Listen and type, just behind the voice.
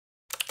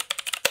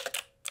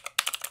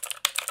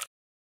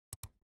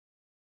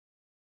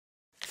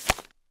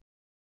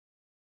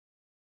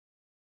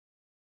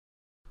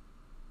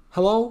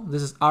Hello,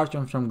 this is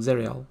Artyom from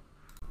Xerial.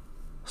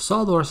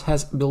 SOLIDWORKS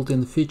has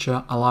built-in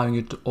feature allowing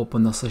you to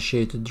open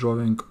associated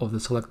drawing of the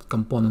selected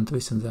component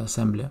within the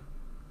assembly.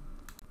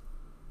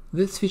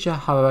 This feature,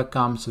 however,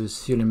 comes with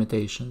few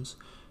limitations.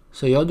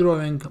 So your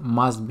drawing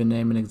must be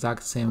named in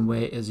exact same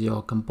way as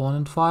your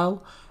component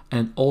file,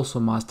 and it also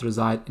must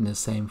reside in the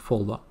same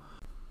folder.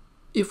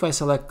 If I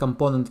select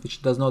component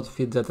which does not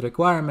fit that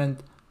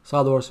requirement,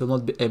 SOLIDWORKS will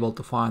not be able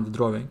to find the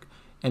drawing,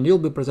 and you'll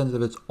be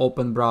presented with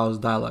Open Browse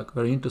dialog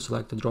where you need to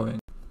select a drawing.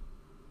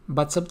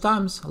 But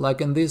sometimes, like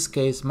in this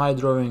case, my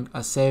drawing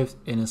are saved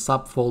in a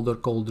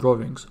subfolder called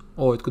Drawings,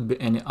 or it could be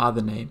any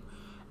other name,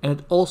 and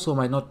it also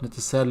might not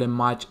necessarily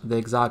match the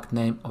exact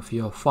name of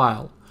your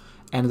file.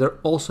 And there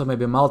also may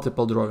be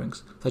multiple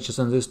drawings, such as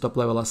in this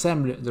top-level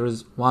assembly, there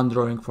is one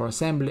drawing for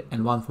assembly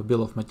and one for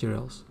bill of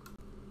materials.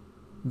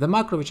 The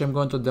macro, which I'm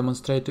going to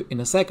demonstrate to you in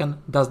a second,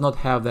 does not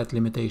have that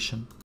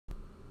limitation.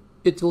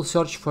 It will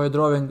search for a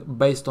drawing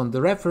based on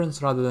the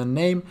reference rather than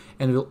name,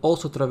 and will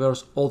also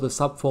traverse all the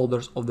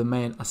subfolders of the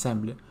main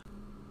assembly.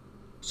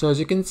 So as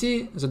you can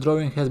see, the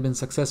drawing has been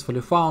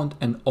successfully found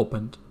and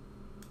opened.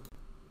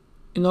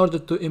 In order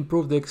to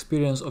improve the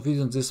experience of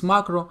using this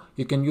macro,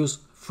 you can use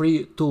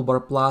free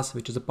Toolbar Plus,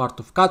 which is a part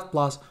of Cut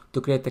Plus,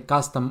 to create a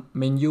custom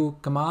menu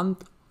command,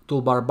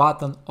 toolbar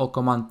button or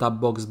command tab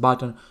box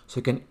button, so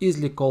you can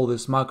easily call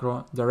this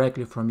macro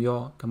directly from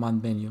your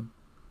command menu.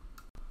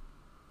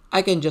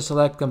 I can just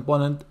select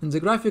component in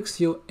the graphics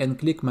view and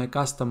click my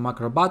custom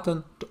macro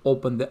button to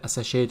open the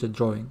associated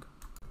drawing.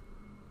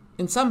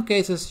 In some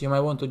cases, you might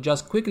want to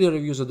just quickly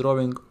review the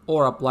drawing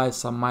or apply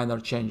some minor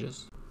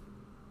changes.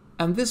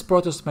 And this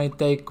process may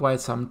take quite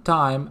some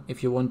time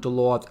if you want to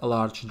load a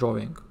large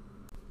drawing.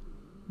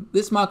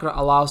 This macro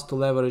allows to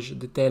leverage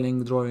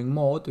detailing drawing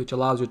mode, which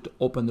allows you to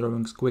open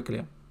drawings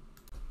quickly.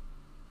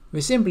 We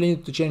simply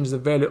need to change the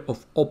value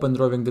of open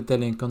drawing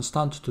detailing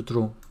constant to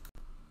true.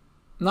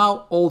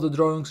 Now all the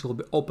drawings will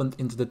be opened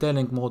into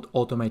detailing mode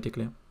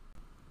automatically.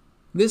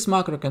 This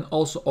macro can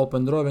also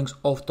open drawings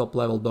of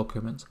top-level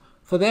documents.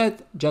 For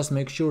that, just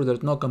make sure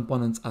that no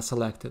components are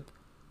selected.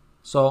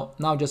 So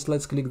now just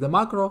let's click the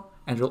macro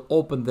and we'll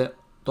open the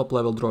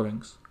top-level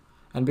drawings.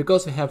 And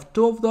because we have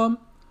two of them,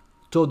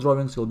 two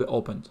drawings will be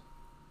opened.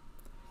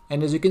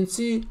 And as you can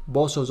see,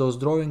 both of those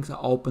drawings are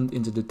opened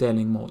in the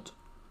detailing mode,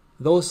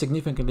 thus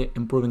significantly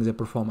improving the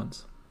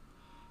performance.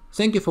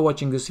 Thank you for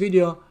watching this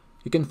video.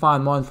 You can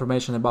find more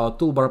information about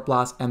Toolbar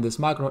Plus and this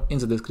macro in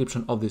the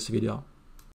description of this video.